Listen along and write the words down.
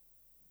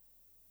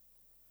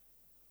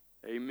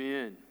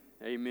Amen.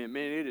 Amen.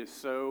 Man, it is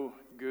so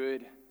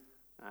good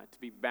to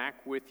be back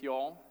with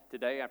y'all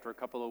today after a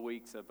couple of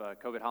weeks of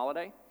COVID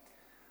holiday.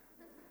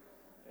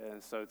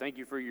 And so thank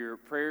you for your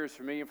prayers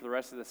for me and for the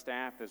rest of the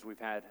staff as we've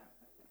had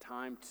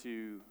time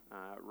to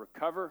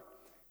recover,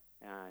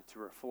 to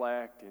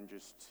reflect, and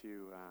just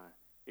to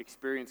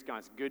experience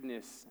God's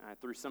goodness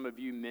through some of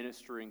you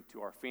ministering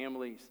to our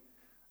families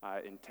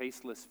in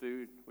tasteless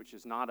food, which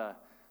is not a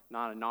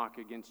knock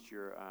against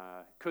your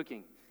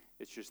cooking.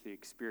 It's just the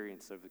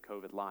experience of the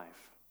COVID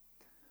life.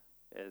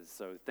 And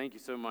so thank you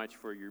so much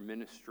for your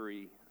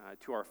ministry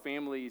to our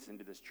families and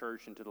to this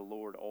church and to the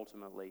Lord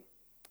ultimately.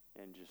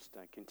 And just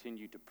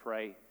continue to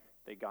pray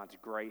that God's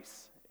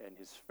grace and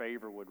his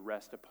favor would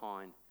rest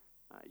upon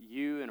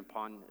you and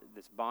upon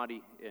this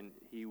body, and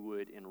he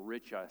would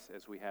enrich us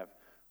as we have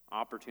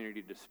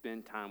opportunity to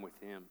spend time with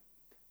him.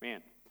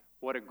 Man,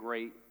 what a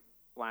great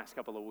last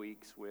couple of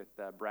weeks with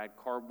Brad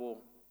Carble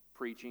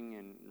preaching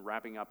and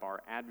wrapping up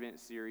our Advent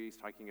series,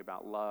 talking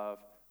about love.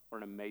 What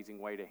an amazing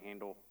way to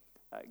handle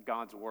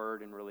God's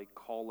word and really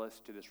call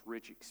us to this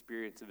rich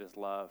experience of his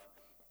love.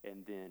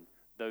 And then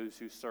those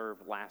who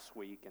served last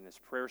week in this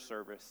prayer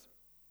service,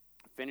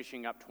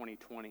 finishing up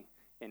 2020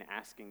 and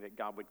asking that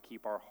God would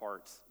keep our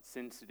hearts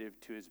sensitive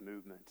to his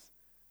movements.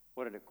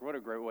 What a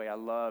great way. I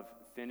love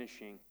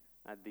finishing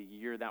the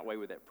year that way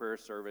with that prayer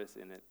service,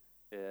 and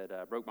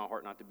it broke my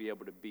heart not to be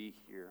able to be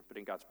here, but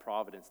in God's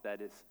providence,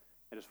 that is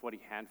what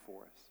he had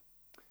for us.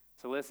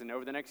 So listen,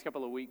 over the next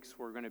couple of weeks,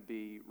 we're going to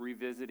be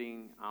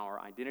revisiting our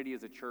identity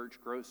as a church,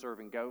 grow, serve,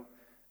 and go.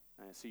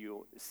 So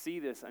you'll see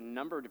this a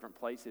number of different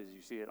places.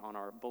 You see it on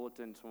our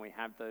bulletins when we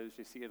have those.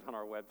 You see it on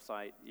our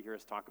website. You hear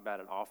us talk about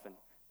it often,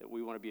 that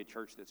we want to be a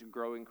church that's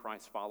growing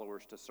Christ's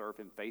followers to serve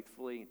him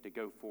faithfully, to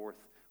go forth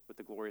with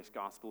the glorious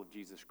gospel of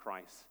Jesus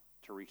Christ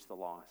to reach the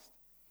lost.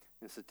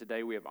 And so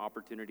today we have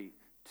opportunity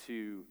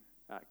to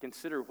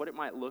consider what it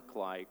might look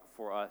like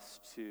for us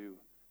to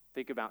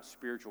think about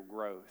spiritual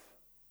growth.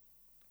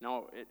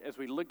 Now, as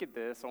we look at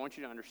this, I want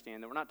you to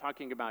understand that we're not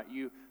talking about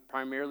you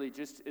primarily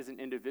just as an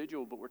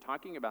individual, but we're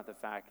talking about the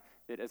fact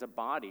that as a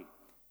body,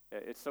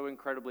 it's so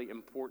incredibly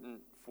important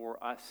for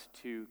us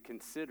to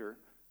consider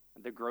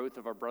the growth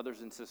of our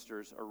brothers and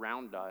sisters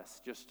around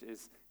us, just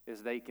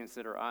as they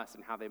consider us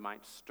and how they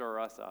might stir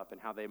us up and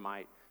how they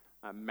might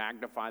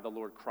magnify the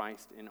Lord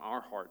Christ in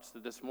our hearts. So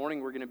this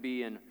morning we're going to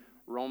be in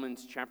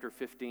Romans chapter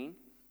 15.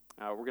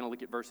 We're going to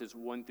look at verses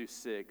 1 through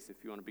 6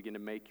 if you want to begin to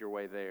make your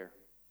way there.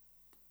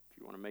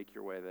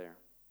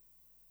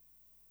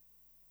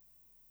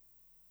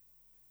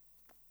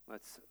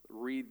 Let's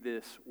read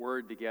this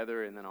word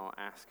together, and then I'll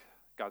ask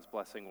God's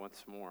blessing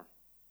once more.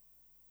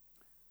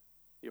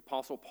 The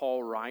Apostle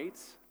Paul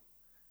writes,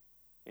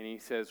 and he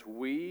says,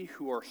 "We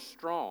who are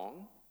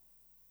strong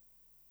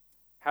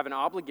have an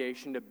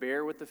obligation to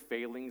bear with the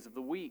failings of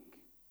the weak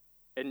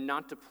and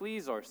not to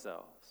please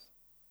ourselves.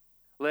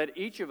 Let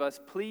each of us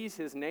please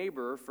his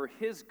neighbor for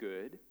his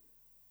good,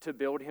 to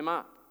build him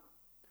up.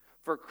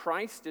 For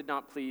Christ did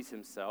not please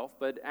himself,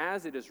 but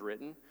as it is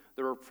written,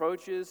 the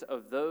reproaches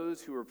of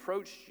those who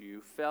reproached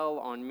you fell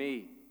on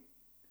me.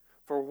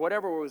 For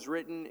whatever was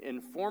written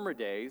in former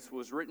days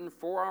was written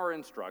for our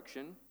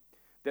instruction,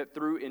 that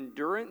through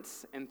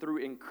endurance and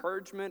through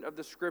encouragement of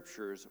the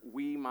Scriptures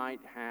we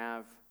might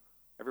have,"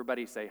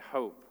 everybody say,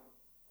 hope.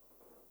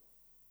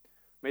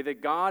 "May the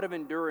God of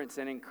endurance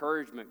and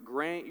encouragement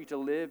grant you to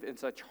live in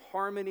such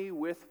harmony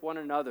with one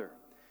another,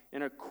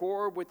 in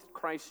accord with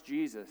Christ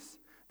Jesus,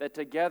 that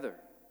together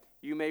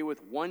you may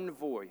with one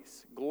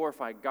voice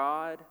glorify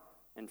God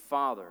and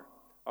Father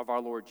of our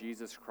Lord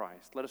Jesus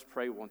Christ." Let us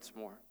pray once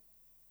more.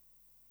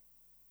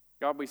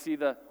 God, we see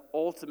the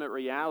ultimate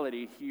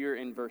reality here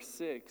in verse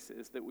 6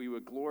 is that we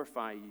would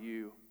glorify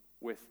you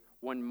with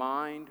one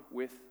mind,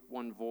 with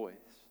one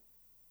voice.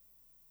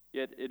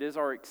 Yet it is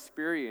our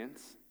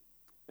experience,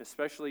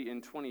 especially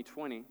in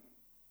 2020,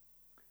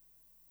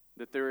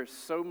 that there is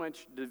so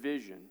much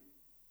division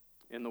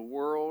in the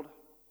world,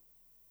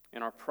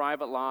 in our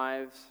private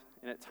lives,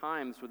 and at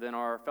times within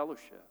our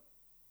fellowship.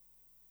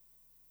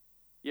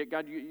 Yet,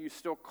 God, you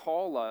still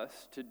call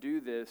us to do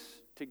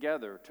this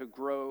together, to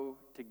grow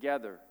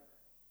together,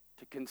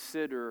 to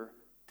consider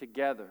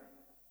together,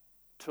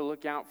 to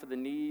look out for the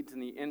needs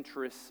and the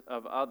interests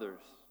of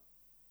others.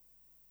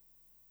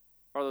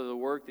 Father, the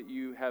work that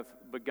you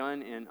have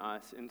begun in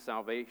us in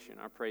salvation,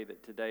 I pray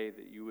that today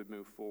that you would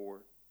move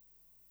forward.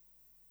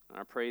 And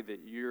I pray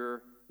that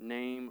your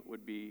name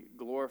would be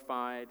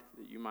glorified,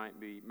 that you might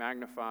be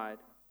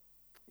magnified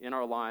in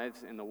our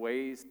lives, in the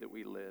ways that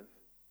we live.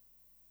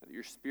 That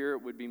your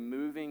Spirit would be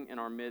moving in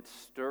our midst,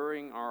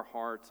 stirring our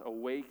hearts,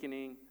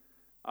 awakening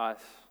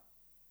us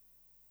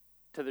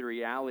to the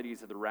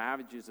realities of the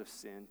ravages of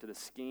sin, to the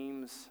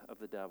schemes of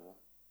the devil,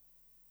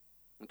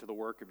 and to the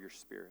work of your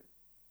Spirit.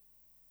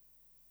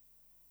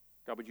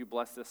 God, would you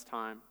bless this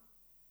time?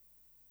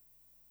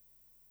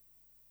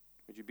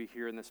 Would you be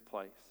here in this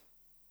place?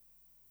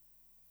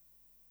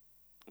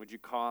 Would you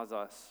cause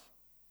us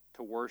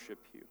to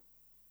worship you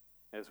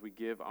as we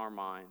give our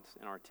minds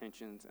and our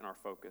attentions and our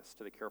focus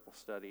to the careful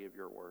study of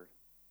your word?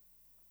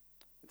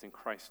 It's in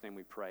Christ's name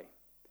we pray.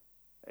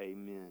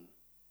 Amen.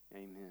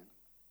 Amen.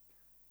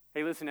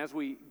 Hey, listen, as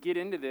we get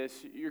into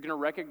this, you're going to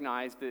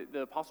recognize that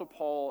the Apostle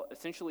Paul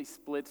essentially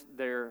splits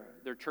their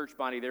church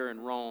body there in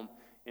Rome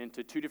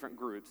into two different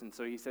groups. And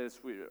so he says,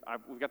 we've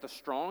got the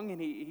strong, and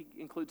he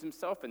includes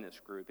himself in this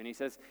group. And he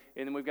says,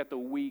 and then we've got the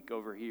weak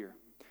over here.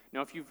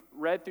 Now, if you've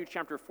read through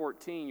chapter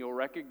 14, you'll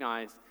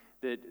recognize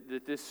that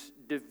this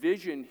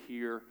division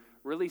here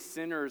really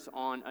centers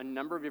on a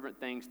number of different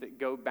things that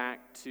go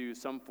back to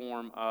some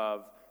form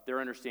of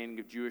their understanding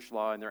of Jewish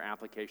law and their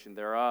application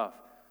thereof.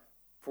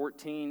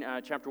 14,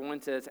 chapter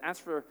 1 says, As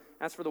for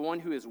the one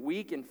who is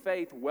weak in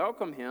faith,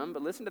 welcome him,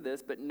 but listen to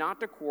this, but not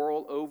to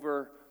quarrel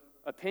over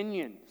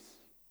opinions.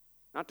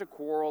 Not to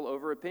quarrel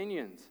over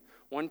opinions.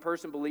 One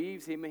person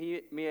believes he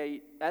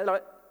may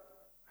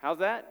how's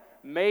that?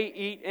 May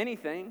eat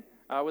anything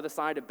with a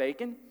side of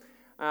bacon,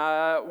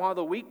 while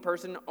the weak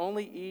person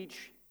only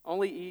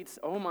eats,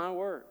 oh my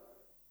word.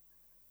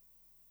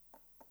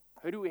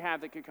 Who do we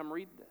have that could come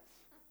read this?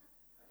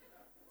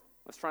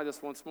 Let's try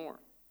this once more.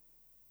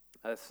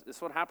 This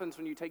is what happens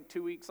when you take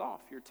 2 weeks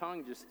off. Your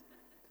tongue just...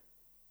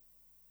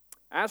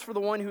 As for the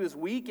one who is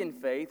weak in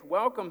faith,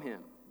 welcome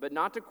him, but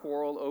not to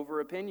quarrel over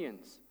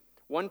opinions.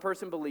 One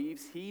person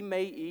believes he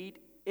may eat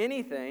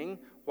anything,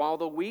 while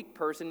the weak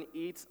person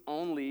eats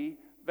only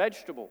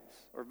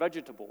vegetables,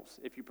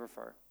 if you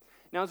prefer.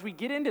 Now, as we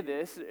get into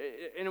this,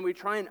 and we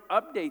try and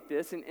update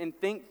this and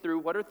think through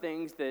what are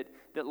things that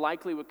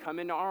likely would come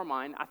into our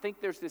mind, I think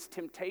there's this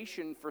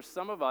temptation for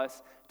some of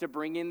us to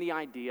bring in the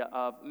idea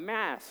of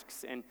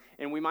masks.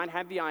 And we might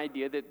have the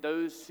idea that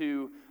those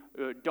who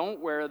don't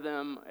wear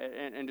them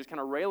and just kind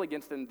of rail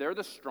against them, they're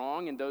the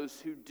strong, and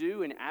those who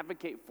do and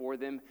advocate for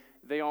them,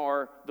 they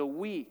are the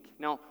weak.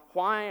 Now,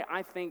 why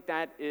I think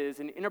that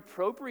is an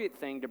inappropriate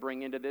thing to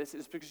bring into this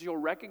is because you'll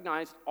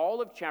recognize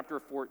all of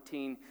chapter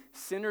 14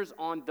 centers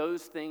on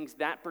those things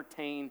that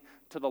pertain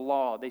to the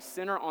law. They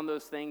center on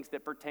those things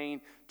that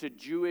pertain to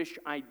Jewish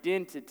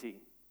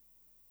identity.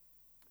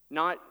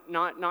 Not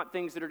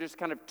things that are just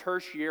kind of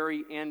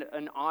tertiary and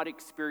an odd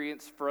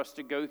experience for us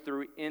to go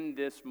through in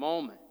this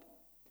moment.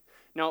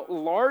 Now,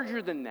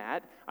 larger than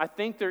that, I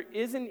think there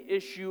is an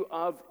issue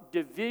of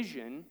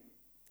division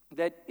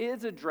that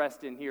is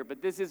addressed in here,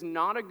 but this is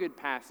not a good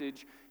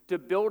passage to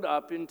build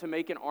up and to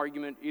make an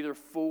argument either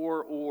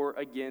for or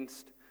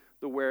against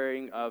the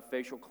wearing of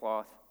facial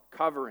cloth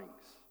coverings.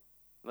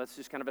 Let's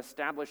just kind of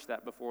establish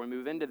that before we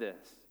move into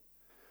this.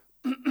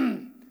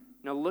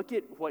 Now look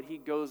at what he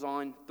goes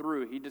on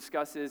through. He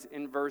discusses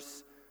in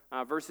verses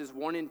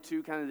 1 and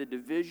 2 kind of the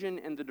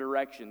division and the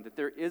direction, that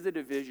there is a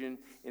division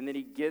and that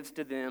he gives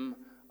to them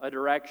a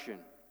direction.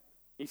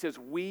 He says,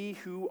 we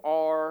who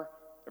are,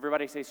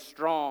 everybody say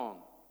strong.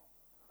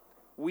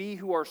 We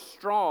who are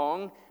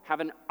strong have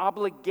an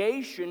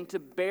obligation to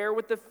bear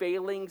with the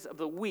failings of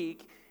the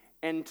weak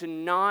and to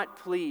not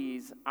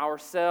please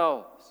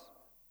ourselves.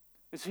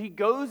 And so he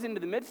goes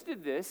into the midst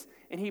of this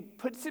and he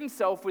puts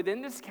himself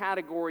within this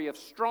category of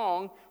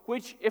strong,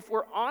 which, if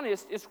we're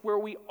honest, is where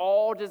we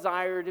all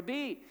desire to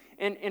be.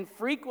 And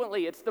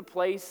frequently it's the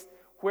place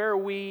where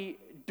we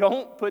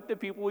don't put the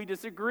people we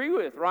disagree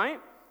with, right?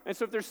 And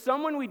so if there's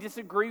someone we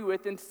disagree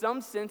with in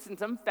some sense, in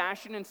some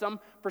fashion, in some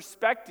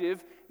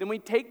perspective, then we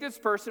take this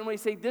person and we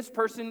say, this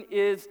person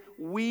is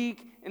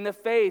weak in the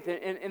faith.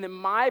 And in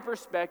my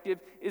perspective,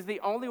 is the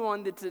only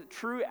one that's a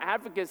true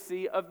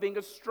advocacy of being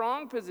a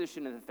strong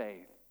position in the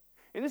faith.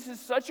 And this is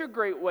such a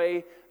great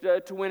way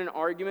to win an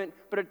argument,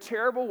 but a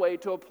terrible way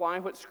to apply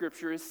what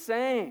Scripture is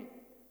saying.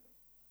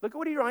 Look at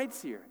what he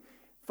writes here.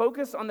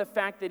 Focus on the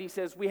fact that he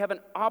says we have an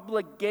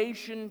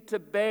obligation to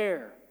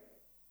bear.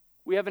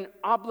 We have an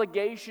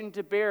obligation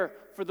to bear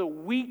for the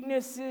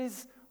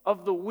weaknesses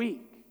of the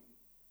weak.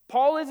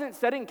 Paul isn't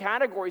setting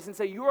categories and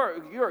say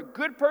you're a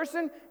good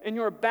person and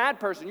you're a bad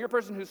person. You're a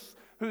person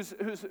who's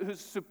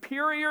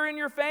superior in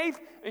your faith,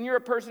 and you're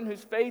a person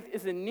whose faith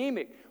is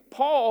anemic.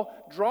 Paul,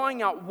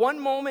 drawing out one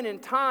moment in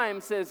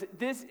time, says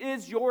this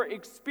is your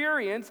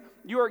experience.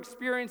 You're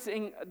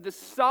experiencing the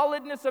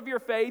solidness of your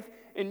faith,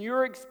 and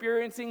you're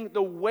experiencing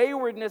the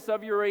waywardness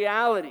of your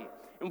reality.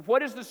 And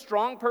what is the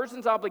strong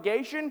person's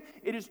obligation?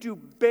 It is to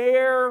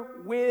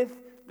bear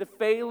with the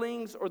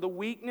failings or the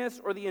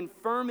weakness or the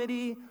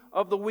infirmity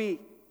of the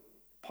weak.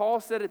 Paul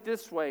said it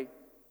this way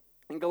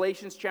in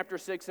Galatians chapter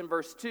 6 and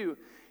verse 2.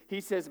 He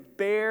says,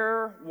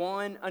 bear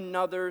one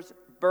another's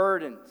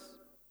burdens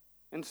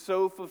and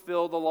so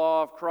fulfill the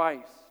law of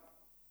Christ.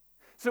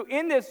 So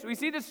in this, we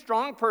see this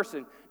strong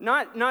person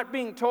not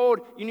being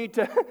told you need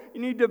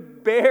to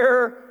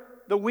bear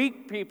the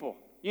weak people.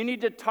 You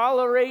need to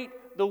tolerate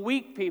the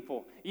weak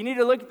people. You need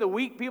to look at the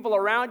weak people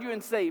around you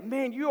and say,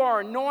 man, you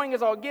are annoying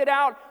as all get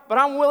out, but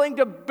I'm willing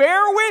to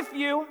bear with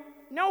you.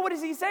 No, what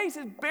does he say? He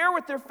says, bear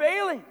with their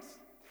failings.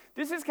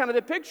 This is kind of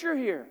the picture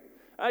here.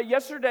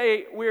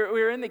 Yesterday, we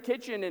were in the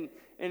kitchen,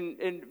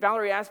 and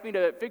Valerie asked me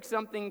to fix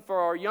something for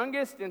our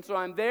youngest, and so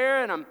I'm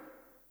there, and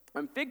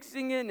I'm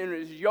fixing it, and it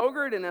was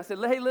yogurt, and I said,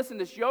 hey, listen,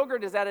 this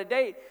yogurt is out of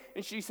date.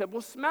 And she said,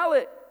 well, smell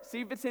it.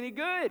 See if it's any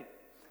good.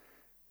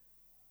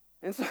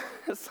 And so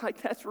it's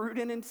like, that's rude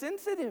and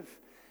insensitive.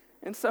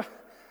 And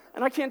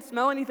I can't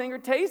smell anything or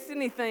taste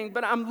anything,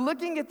 but I'm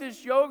looking at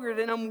this yogurt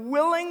and I'm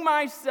willing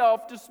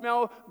myself to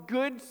smell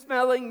good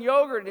smelling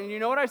yogurt. And you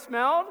know what I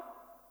smelled?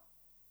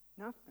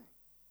 Nothing.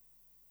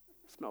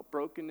 I smelled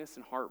brokenness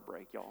and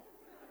heartbreak, y'all.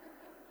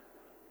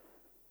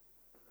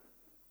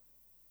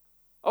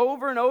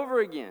 Over and over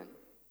again.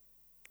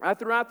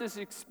 Throughout this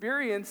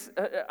experience,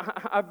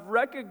 I've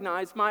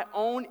recognized my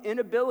own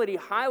inability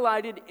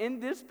highlighted in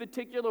this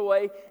particular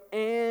way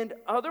and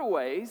other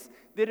ways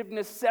that have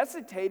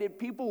necessitated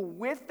people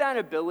with that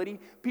ability,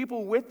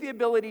 people with the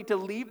ability to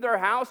leave their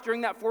house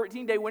during that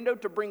 14-day window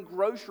to bring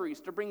groceries,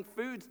 to bring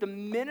foods, to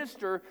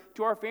minister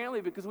to our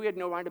family because we had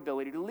no right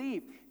ability to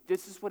leave.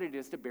 This is what it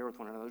is to bear with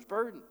one another's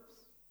burdens.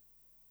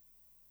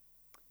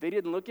 They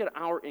didn't look at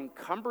our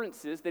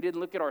encumbrances. They didn't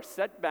look at our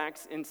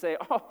setbacks and say,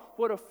 oh,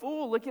 what a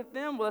fool, look at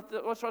them.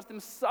 Let's watch them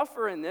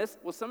suffer in this.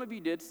 Well, some of you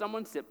did.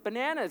 Someone sipped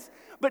bananas.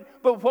 But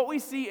what we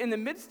see in the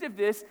midst of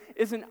this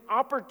is an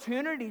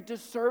opportunity to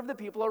serve the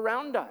people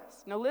around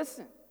us. Now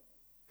listen,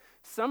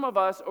 some of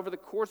us over the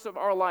course of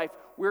our life,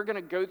 we're going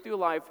to go through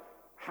life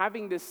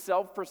having this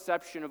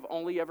self-perception of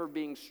only ever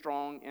being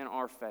strong in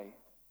our faith.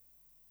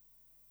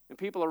 And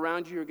people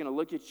around you are going to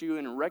look at you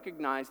and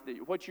recognize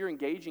that what you're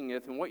engaging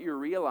with and what you're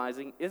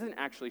realizing isn't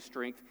actually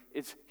strength,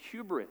 it's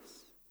hubris.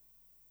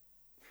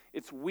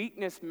 It's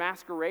weakness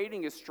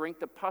masquerading as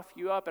strength to puff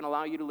you up and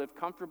allow you to live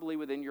comfortably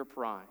within your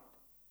pride.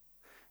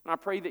 And I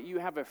pray that you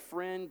have a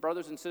friend,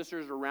 brothers and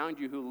sisters around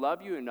you who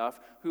love you enough,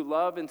 who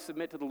love and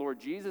submit to the Lord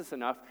Jesus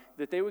enough,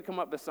 that they would come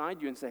up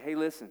beside you and say, hey,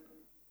 listen,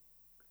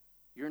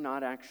 you're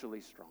not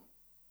actually strong.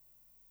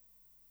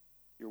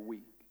 You're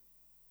weak.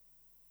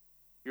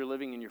 You're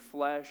living in your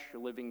flesh,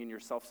 you're living in your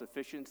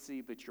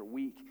self-sufficiency, but you're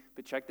weak.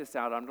 But check this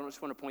out, I don't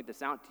just want to point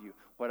this out to you.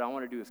 What I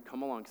want to do is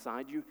come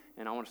alongside you,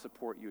 and I want to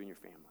support you and your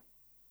family.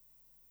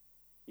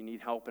 You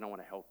need help, and I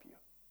want to help you.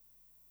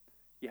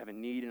 You have a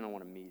need, and I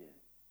want to meet it.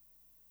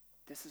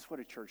 This is what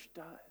a church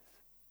does.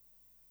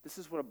 This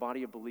is what a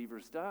body of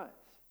believers does.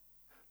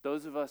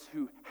 Those of us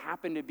who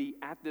happen to be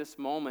at this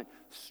moment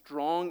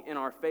strong in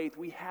our faith,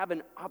 we have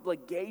an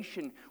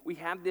obligation, we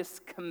have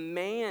this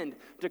command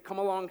to come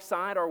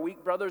alongside our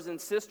weak brothers and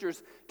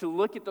sisters to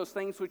look at those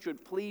things which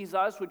would please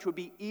us, which would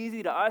be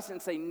easy to us,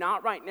 and say,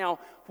 not right now.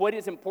 What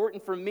is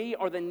important for me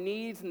are the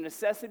needs and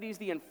necessities,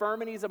 the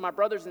infirmities of my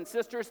brothers and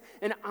sisters,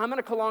 and I'm going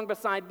to come along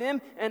beside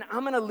them, and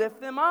I'm going to lift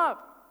them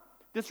up.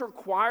 This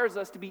requires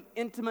us to be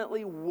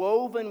intimately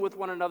woven with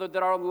one another,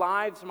 that our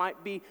lives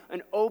might be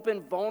an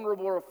open,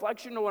 vulnerable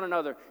reflection to one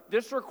another.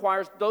 This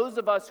requires those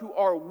of us who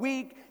are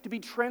weak to be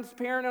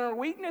transparent in our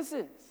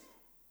weaknesses.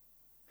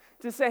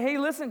 To say, hey,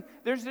 listen,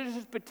 there's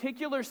this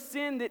particular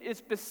sin that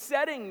is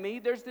besetting me.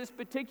 There's this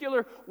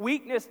particular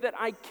weakness that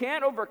I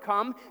can't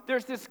overcome.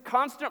 There's this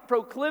constant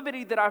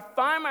proclivity that I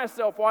find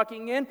myself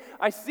walking in.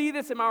 I see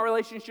this in my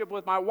relationship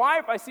with my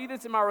wife. I see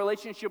this in my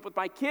relationship with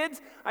my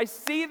kids. I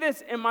see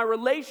this in my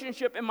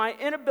relationship and my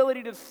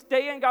inability to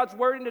stay in God's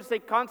word and to stay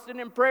constant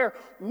in prayer.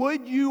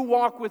 Would you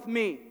walk with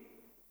me?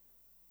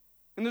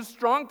 And the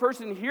strong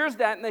person hears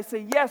that and they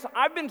say, yes,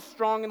 I've been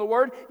strong in the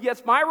Word.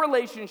 Yes, my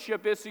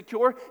relationship is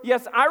secure.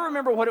 Yes, I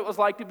remember what it was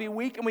like to be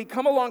weak. And we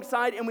come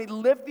alongside and we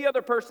lift the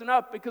other person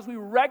up because we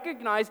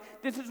recognize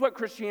this is what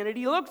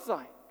Christianity looks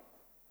like.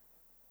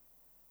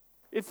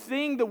 It's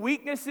seeing the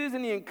weaknesses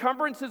and the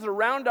encumbrances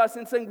around us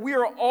and saying we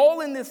are all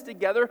in this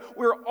together.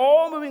 We're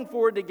all moving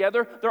forward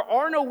together. There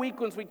are no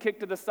weak ones we kick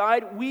to the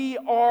side. We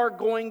are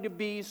going to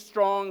be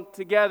strong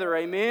together.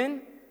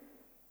 Amen?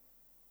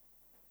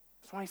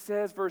 That's why he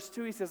says, verse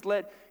 2, he says,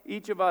 let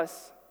each of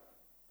us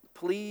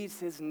please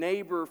his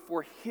neighbor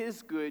for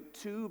his good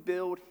to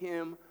build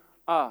him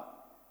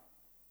up.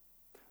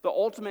 The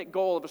ultimate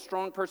goal of a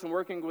strong person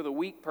working with a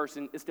weak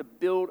person is to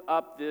build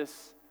up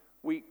this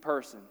weak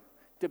person,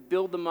 to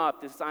build them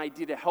up, this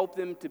idea to help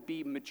them to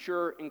be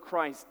mature in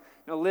Christ.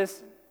 Now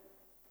listen,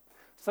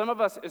 some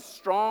of us as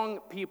strong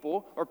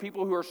people, or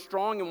people who are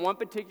strong in one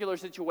particular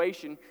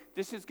situation,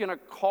 this is going to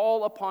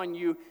call upon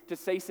you to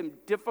say some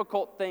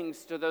difficult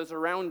things to those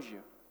around you.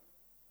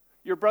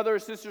 Your brother or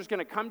sister is going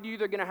to come to you,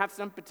 they're going to have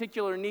some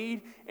particular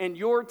need, and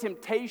your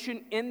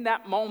temptation in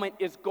that moment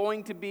is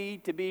going to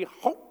be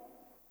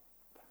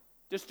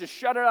just to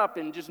shut it up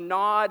and just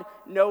nod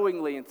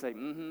knowingly and say,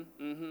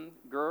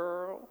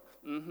 girl,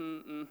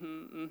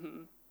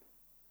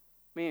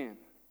 Man,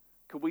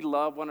 could we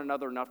love one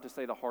another enough to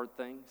say the hard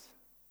things?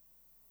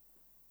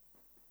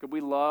 Could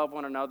we love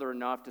one another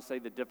enough to say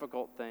the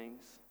difficult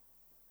things?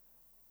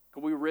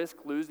 Could we risk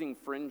losing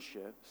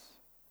friendships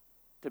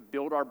to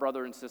build our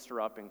brother and sister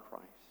up in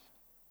Christ?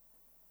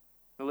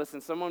 Now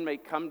listen, someone may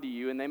come to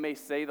you and they may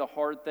say the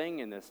hard thing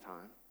in this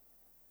time.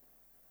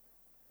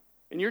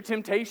 And your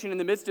temptation in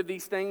the midst of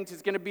these things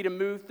is going to be to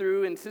move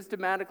through and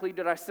systematically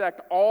to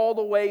dissect all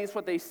the ways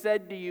what they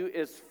said to you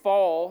is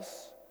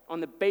false on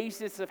the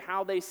basis of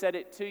how they said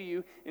it to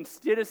you,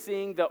 instead of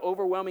seeing the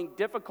overwhelming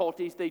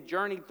difficulties they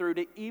journeyed through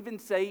to even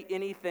say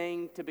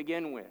anything to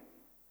begin with.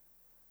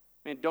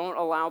 And don't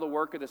allow the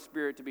work of the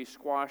Spirit to be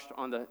squashed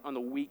on the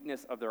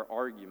weakness of their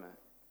argument.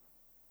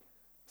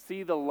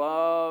 See the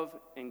love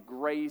and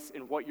grace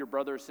in what your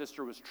brother or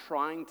sister was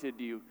trying to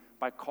do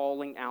by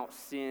calling out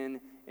sin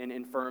and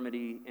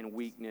infirmity and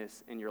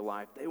weakness in your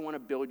life. They want to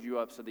build you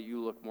up so that you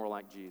look more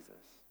like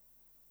Jesus.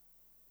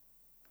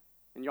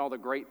 And y'all, the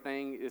great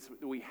thing is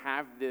we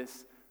have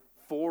this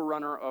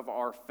forerunner of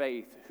our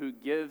faith who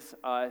gives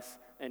us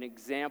an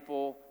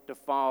example to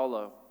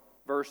follow.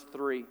 Verse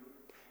 3,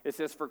 it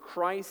says, "For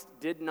Christ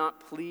did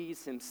not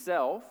please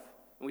himself,"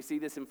 and we see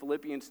this in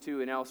Philippians 2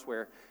 and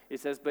elsewhere. It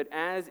says, "But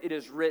as it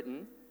is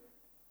written,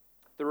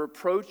 the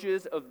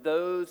reproaches of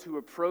those who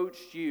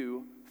approached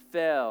you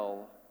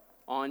fell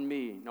on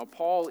me." Now,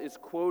 Paul is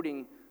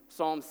quoting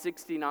Psalm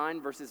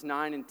 69, verses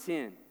 9 and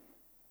 10.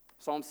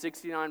 Psalm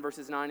 69,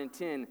 verses 9 and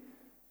 10.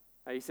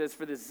 He says,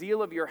 "For the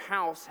zeal of your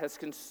house has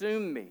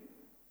consumed me.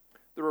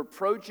 The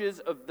reproaches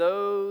of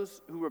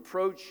those who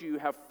reproach you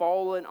have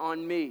fallen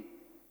on me."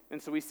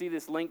 And so we see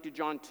this link to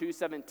John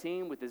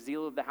 2:17, with the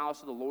zeal of the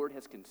house of the Lord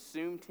has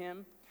consumed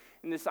him.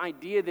 And this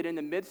idea that in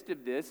the midst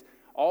of this,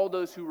 all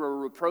those who were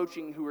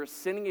reproaching, who were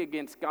sinning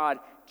against God,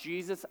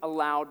 Jesus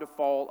allowed to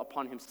fall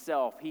upon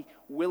himself. He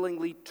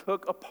willingly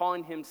took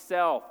upon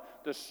himself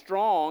the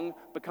strong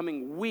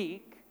becoming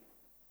weak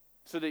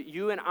so that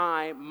you and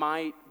I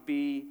might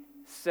be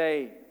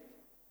saved.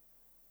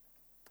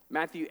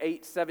 Matthew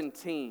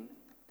 8:17.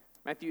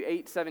 Matthew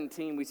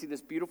 8:17, we see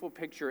this beautiful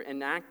picture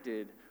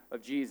enacted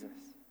of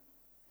Jesus.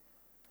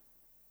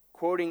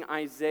 Quoting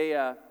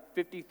Isaiah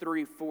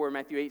 53:4,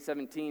 Matthew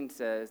 8:17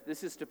 says,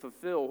 "This is to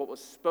fulfill what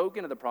was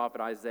spoken of the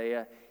prophet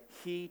Isaiah.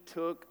 He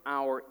took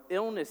our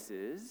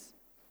illnesses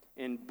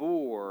and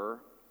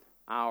bore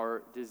our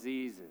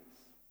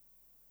diseases."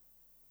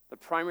 The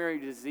primary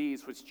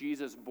disease which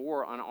Jesus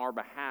bore on our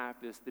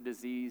behalf is the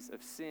disease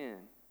of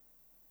sin.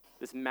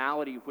 This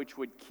malady which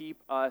would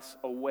keep us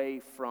away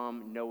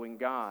from knowing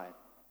God.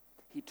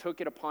 He took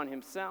it upon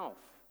himself.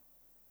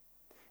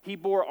 He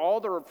bore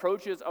all the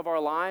reproaches of our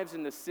lives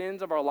and the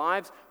sins of our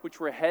lives, which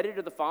were headed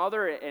to the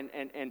Father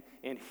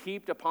and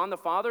heaped upon the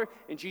Father.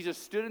 And Jesus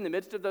stood in the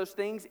midst of those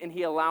things, and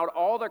he allowed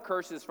all the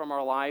curses from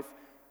our life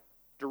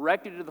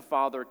directed to the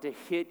Father to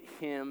hit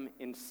him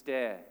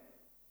instead.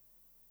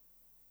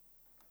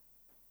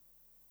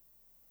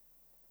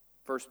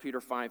 1 Peter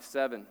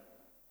 5:7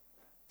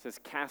 says,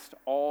 "Cast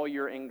all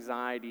your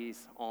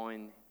anxieties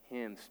on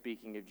him,"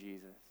 speaking of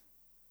Jesus.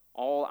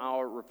 All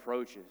our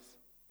reproaches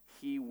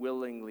he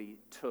willingly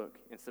took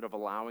instead of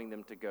allowing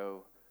them to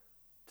go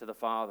to the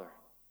Father.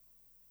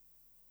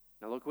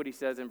 Now look what he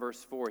says in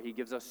verse 4. He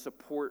gives us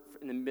support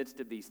in the midst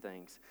of these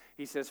things.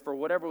 He says, "For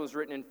whatever was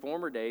written in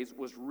former days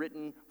was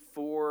written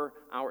for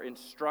our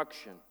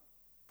instruction."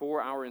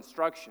 For our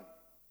instruction.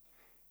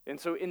 And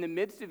so in the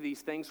midst of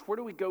these things, where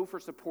do we go for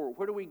support?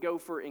 Where do we go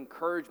for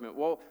encouragement?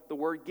 Well, the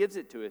Word gives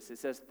it to us. It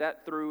says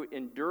that through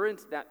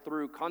endurance, that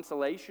through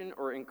consolation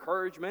or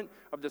encouragement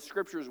of the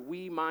Scriptures,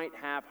 we might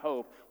have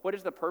hope. What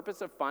is the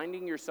purpose of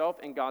finding yourself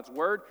in God's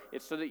Word?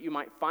 It's so that you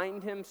might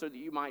find Him, so that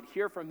you might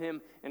hear from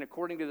Him, and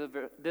according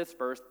to this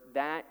verse,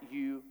 that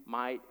you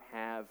might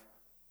have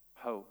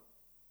hope.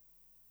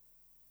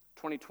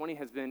 2020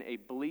 has been a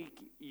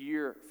bleak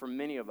year for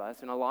many of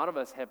us, and a lot of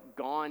us have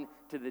gone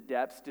to the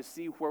depths to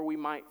see where we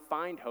might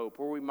find hope,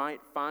 where we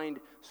might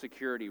find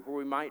security, where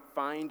we might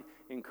find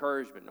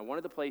encouragement. Now, one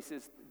of the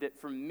places that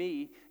for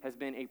me has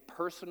been a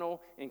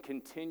personal and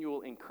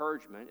continual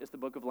encouragement is the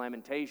book of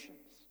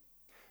Lamentations.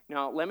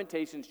 Now,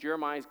 Lamentations,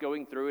 Jeremiah is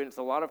going through, and it's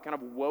a lot of kind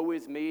of woe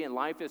is me, and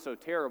life is so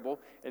terrible,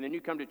 and then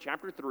you come to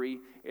chapter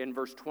 3 in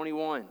verse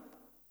 21.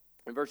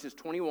 In verses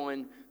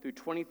 21 through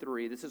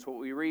 23, this is what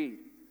we read.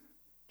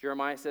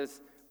 Jeremiah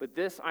says, "But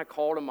this I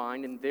call to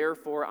mind, and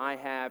therefore I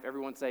have,"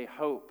 everyone say,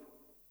 "hope.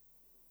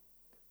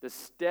 The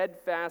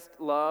steadfast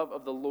love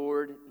of the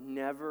Lord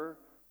never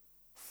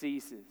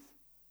ceases."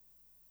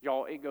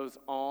 Y'all, it goes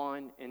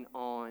on and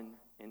on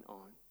and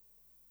on.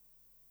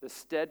 The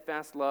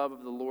steadfast love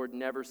of the Lord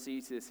never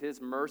ceases. His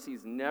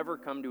mercies never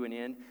come to an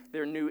end.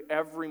 They're new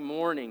every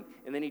morning.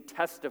 And then he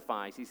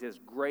testifies. He says,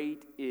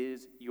 "Great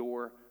is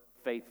your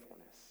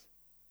faithfulness."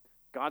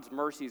 God's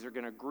mercies are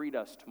going to greet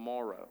us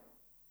tomorrow.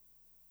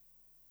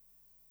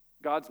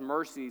 God's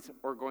mercies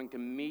are going to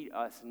meet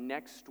us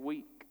next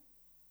week.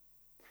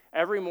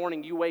 Every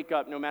morning you wake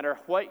up, no matter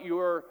what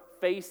you're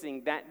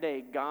facing that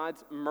day,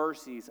 God's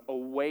mercies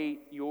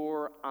await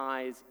your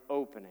eyes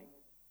opening.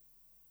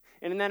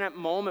 And in that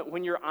moment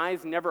when your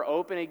eyes never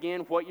open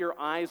again, what your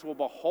eyes will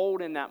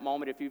behold in that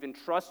moment, if you've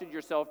entrusted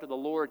yourself to the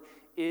Lord,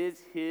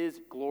 is His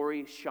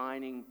glory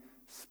shining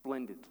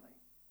splendidly.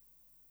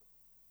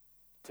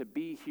 To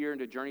be here and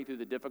to journey through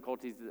the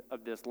difficulties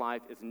of this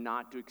life is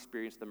not to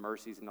experience the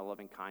mercies and the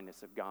loving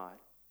kindness of God.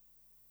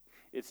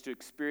 It's to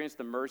experience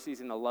the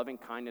mercies and the loving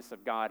kindness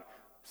of God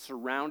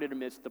surrounded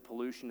amidst the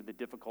pollution of the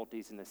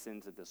difficulties and the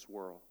sins of this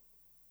world.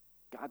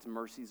 God's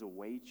mercies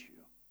await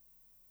you.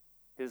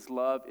 His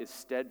love is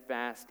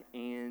steadfast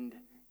and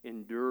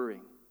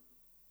enduring.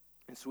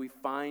 And so we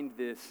find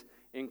this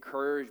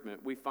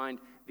encouragement. We find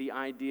the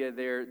idea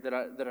there that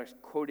I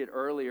quoted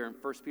earlier in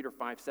 1 Peter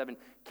 5:7,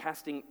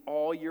 casting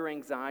all your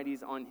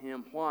anxieties on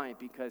Him. Why?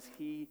 Because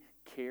He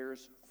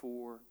cares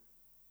for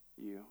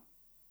you.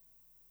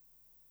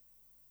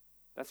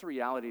 That's a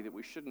reality that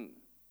we shouldn't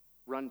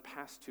run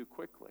past too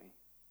quickly.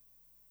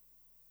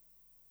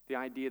 The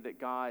idea that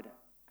God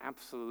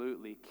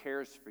absolutely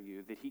cares for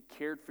you, that he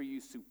cared for you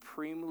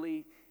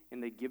supremely in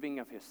the giving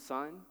of his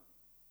Son,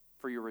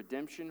 for your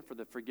redemption, for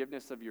the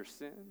forgiveness of your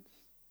sins.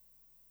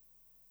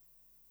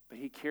 But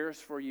he cares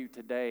for you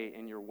today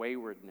in your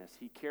waywardness.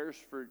 He cares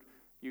for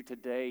you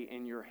today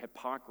in your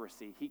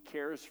hypocrisy. He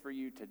cares for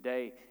you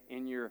today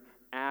in your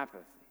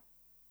apathy.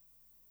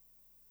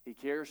 He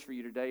cares for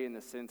you today in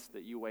the sense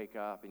that you wake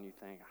up and you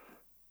think,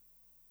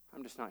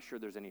 I'm just not sure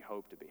there's any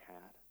hope to be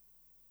had.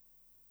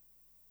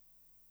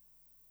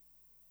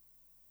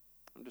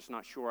 I'm just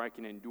not sure I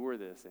can endure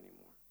this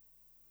anymore.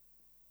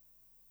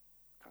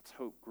 God's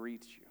hope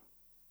greets you.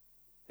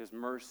 His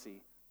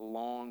mercy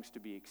longs to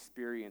be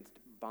experienced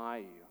by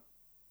you.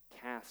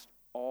 Cast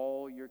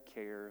all your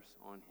cares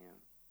on him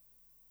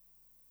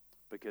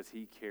because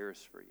he cares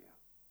for you.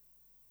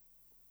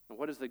 And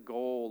what is the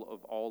goal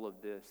of all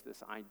of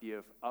this idea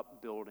of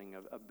upbuilding,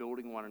 of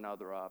building one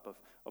another up,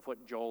 of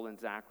what Joel and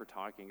Zach were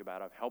talking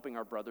about, of helping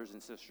our brothers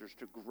and sisters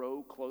to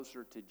grow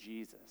closer to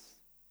Jesus,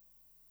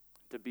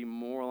 to be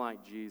more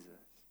like Jesus?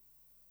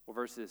 Well,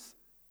 verses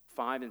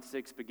 5 and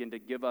 6 begin to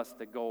give us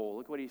the goal.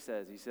 Look what he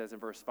says. He says in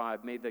verse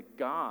 5, may the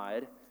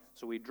God,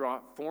 so we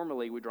draw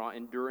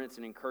endurance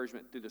and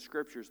encouragement through the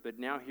scriptures, but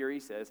now here he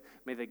says,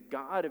 may the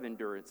God of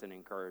endurance and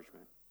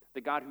encouragement, the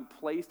God who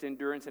placed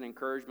endurance and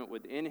encouragement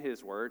within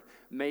his word,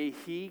 may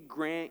he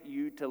grant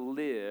you to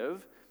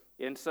live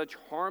in such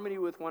harmony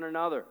with one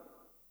another.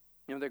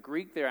 You know, the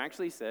Greek there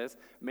actually says,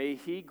 may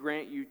he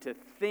grant you to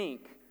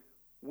think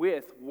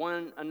with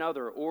one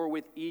another or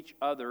with each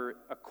other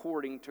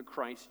according to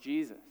Christ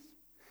Jesus.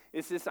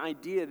 It's this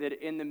idea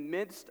that in the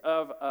midst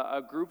of a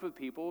group of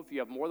people, if you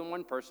have more than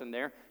one person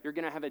there, you're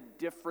going to have a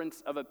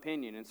difference of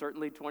opinion. And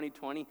certainly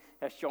 2020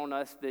 has shown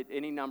us that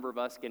any number of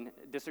us can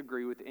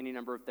disagree with any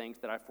number of things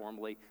that I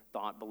formerly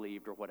thought,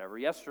 believed, or whatever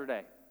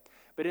yesterday.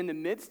 But in the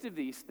midst of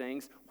these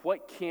things,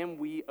 what can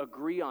we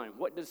agree on?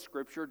 What does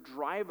Scripture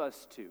drive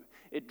us to?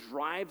 It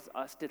drives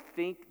us to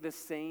think the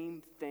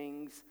same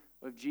things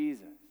of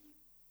Jesus.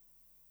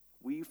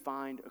 We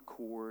find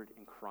accord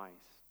in Christ.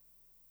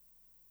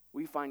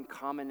 We find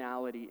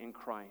commonality in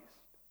Christ.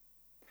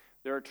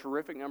 There are a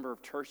terrific number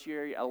of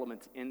tertiary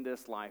elements in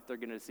this life. They're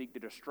going to seek to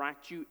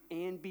distract you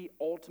and be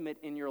ultimate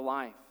in your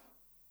life.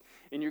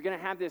 And you're going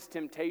to have this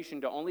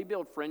temptation to only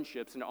build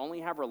friendships and to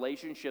only have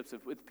relationships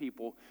with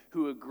people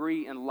who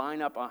agree and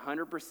line up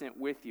 100%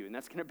 with you. And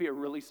that's going to be a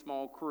really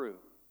small crew.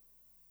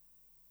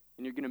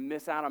 And you're going to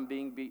miss out on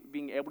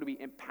being able to be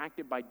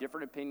impacted by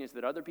different opinions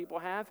that other people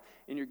have.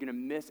 And you're going to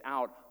miss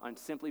out on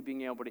simply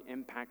being able to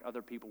impact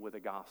other people with the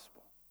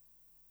gospel.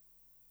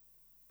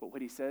 But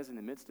what he says in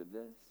the midst of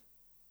this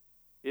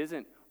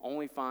isn't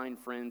only find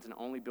friends and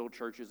only build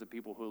churches of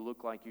people who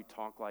look like you,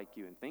 talk like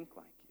you, and think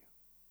like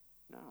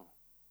you. No.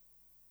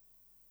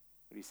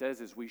 What he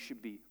says is we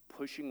should be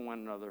pushing one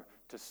another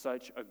to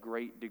such a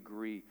great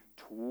degree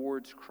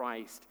towards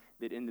Christ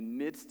that in the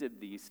midst of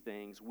these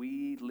things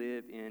we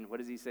live in, what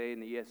does he say in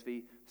the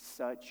ESV?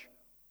 Such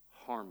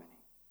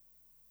harmony,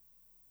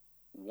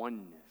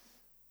 oneness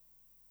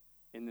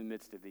in the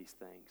midst of these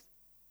things.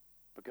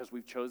 Because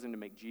we've chosen to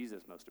make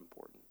Jesus most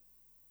important.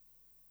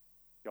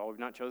 Y'all, we've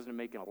not chosen to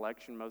make an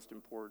election most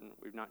important.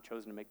 We've not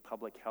chosen to make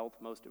public health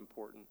most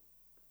important.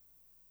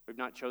 We've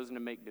not chosen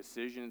to make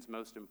decisions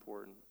most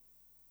important.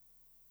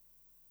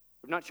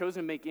 We've not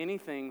chosen to make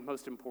anything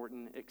most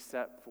important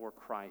except for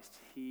Christ.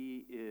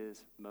 He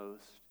is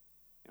most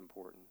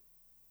important.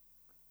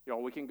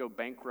 Y'all, we can go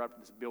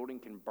bankrupt. This building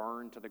can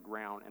burn to the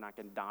ground, and I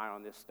can die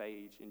on this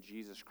stage, and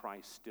Jesus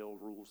Christ still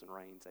rules and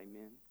reigns.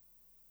 Amen?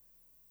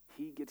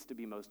 He gets to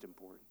be most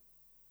important.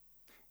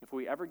 If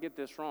we ever get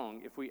this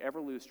wrong, if we ever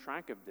lose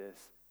track of this,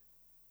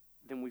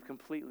 then we've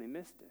completely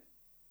missed it.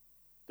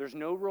 There's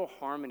no real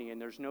harmony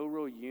and there's no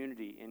real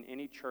unity in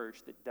any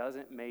church that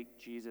doesn't make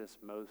Jesus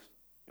most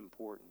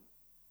important.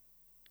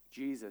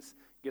 Jesus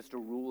gets to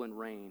rule and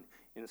reign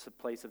in a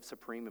place of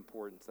supreme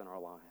importance in our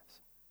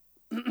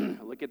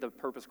lives. Look at the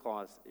purpose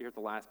clause here at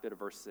the last bit of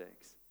verse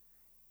 6.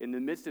 In the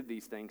midst of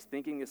these things,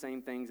 thinking the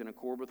same things in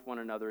accord with one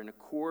another, in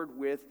accord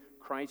with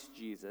Christ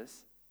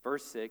Jesus,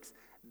 verse 6,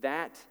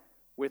 that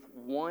with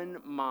one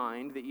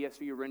mind, the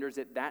ESV renders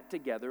it that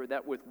together,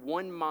 that with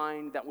one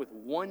mind, that with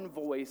one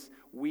voice,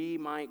 we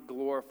might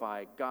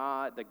glorify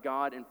God, the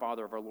God and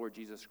Father of our Lord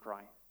Jesus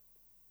Christ.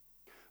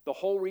 The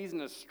whole reason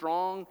the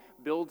strong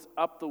builds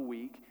up the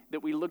weak,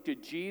 that we look to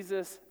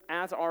Jesus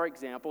as our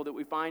example, that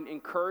we find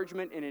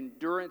encouragement and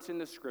endurance in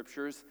the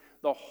Scriptures,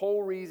 the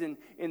whole reason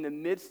in the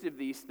midst of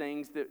these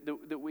things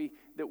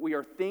that we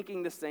are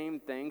thinking the same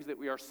things, that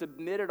we are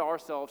submitted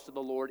ourselves to the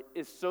Lord,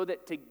 is so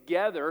that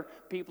together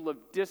people of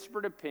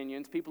disparate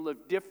opinions, people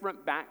of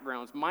different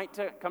backgrounds might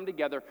come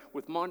together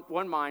with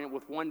one mind and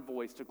with one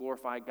voice to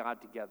glorify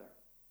God together.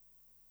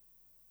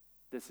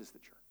 This is the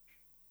church.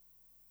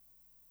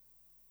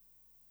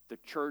 The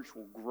church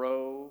will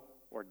grow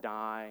or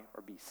die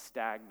or be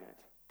stagnant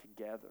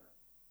together.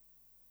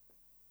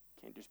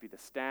 can't just be the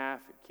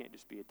staff. It can't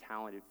just be a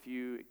talented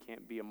few. It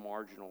can't be a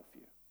marginal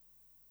few.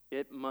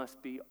 It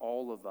must be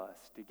all of us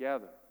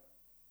together.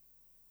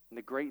 And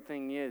the great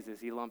thing is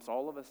he lumps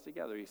all of us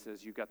together. He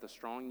says, you've got the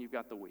strong, you've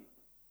got the weak.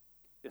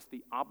 It's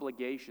the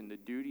obligation, the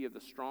duty of the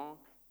strong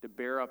to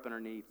bear up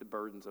underneath the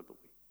burdens of the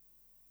weak.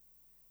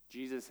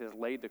 Jesus has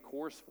laid the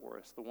course for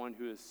us, the one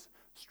who is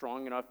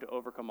strong enough to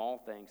overcome all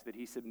things, that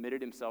he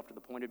submitted himself to the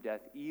point of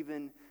death,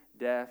 even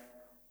death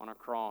on a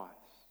cross.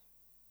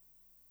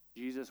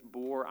 Jesus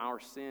bore our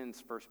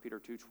sins, 1 Peter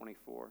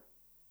 2:24.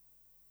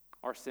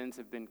 Our sins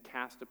have been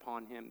cast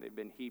upon him. They've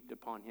been heaped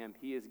upon him.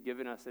 He has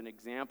given us an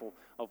example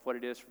of what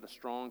it is for the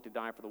strong to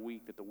die for the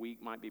weak, that the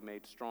weak might be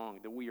made strong,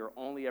 that we are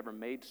only ever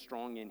made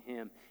strong in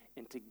him.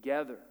 And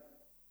together,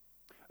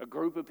 a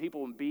group of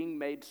people being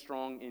made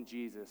strong in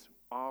Jesus,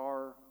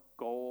 our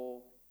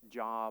goal,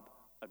 job,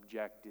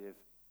 objective,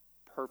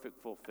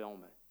 perfect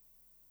fulfillment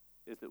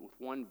is that with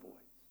one voice,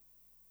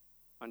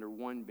 under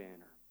one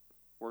banner,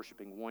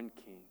 worshiping one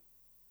King,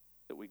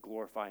 that we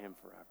glorify him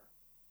forever.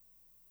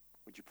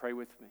 Would you pray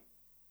with me?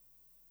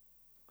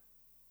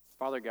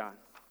 Father God,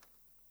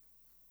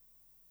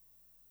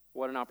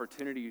 what an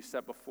opportunity you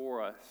set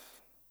before us,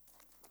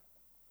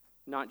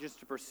 not just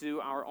to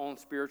pursue our own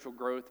spiritual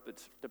growth,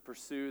 but to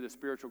pursue the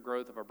spiritual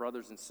growth of our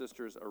brothers and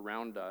sisters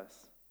around us.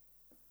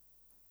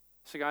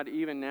 So God,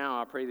 even now,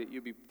 I pray that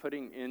you be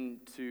putting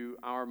into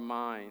our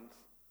minds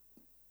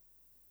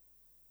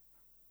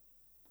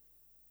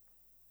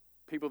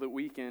people that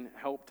we can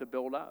help to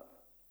build up.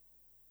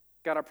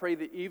 God, I pray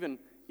that even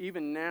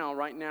now,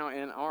 right now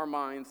in our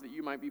minds, that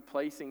you might be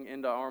placing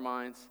into our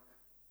minds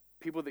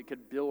people that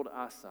could build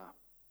us up.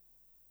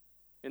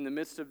 In the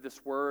midst of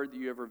this word that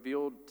you have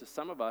revealed to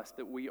some of us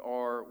that we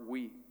are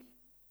weak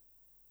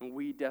and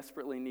we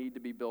desperately need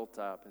to be built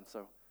up. And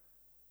so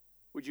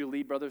would you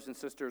lead brothers and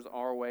sisters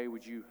our way?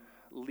 Would you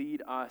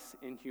lead us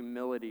in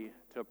humility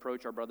to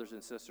approach our brothers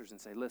and sisters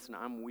and say, listen,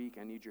 I'm weak.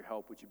 I need your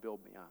help. Would you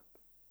build me up?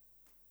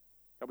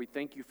 God, we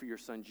thank you for your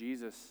son,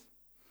 Jesus,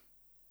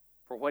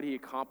 for what he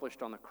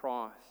accomplished on the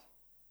cross.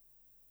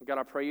 God,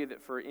 I pray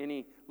that for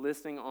any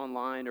listening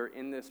online or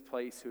in this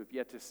place who have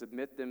yet to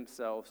submit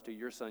themselves to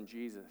your son,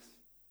 Jesus,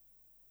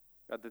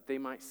 God, that they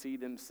might see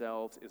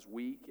themselves as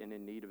weak and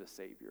in need of a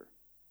Savior.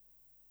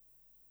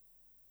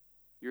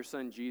 Your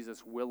son,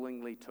 Jesus,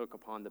 willingly took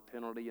upon the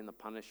penalty and the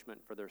punishment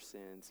for their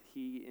sins.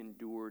 He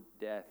endured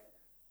death.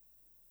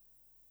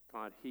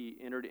 God, he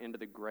entered into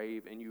the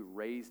grave and you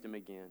raised him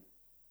again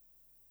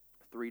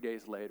 3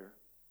 days later.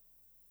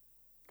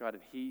 God,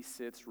 and he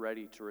sits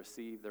ready to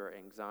receive their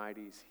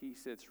anxieties. He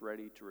sits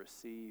ready to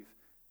receive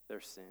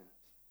their sins.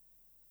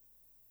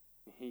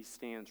 And he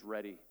stands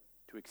ready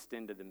to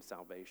extend to them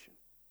salvation.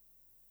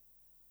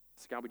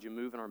 So God, would you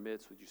move in our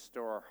midst? Would you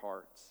stir our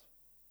hearts?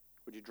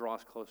 Would you draw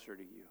us closer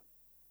to you?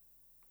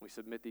 We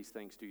submit these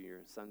things to you in your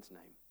son's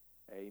name.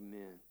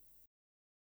 Amen.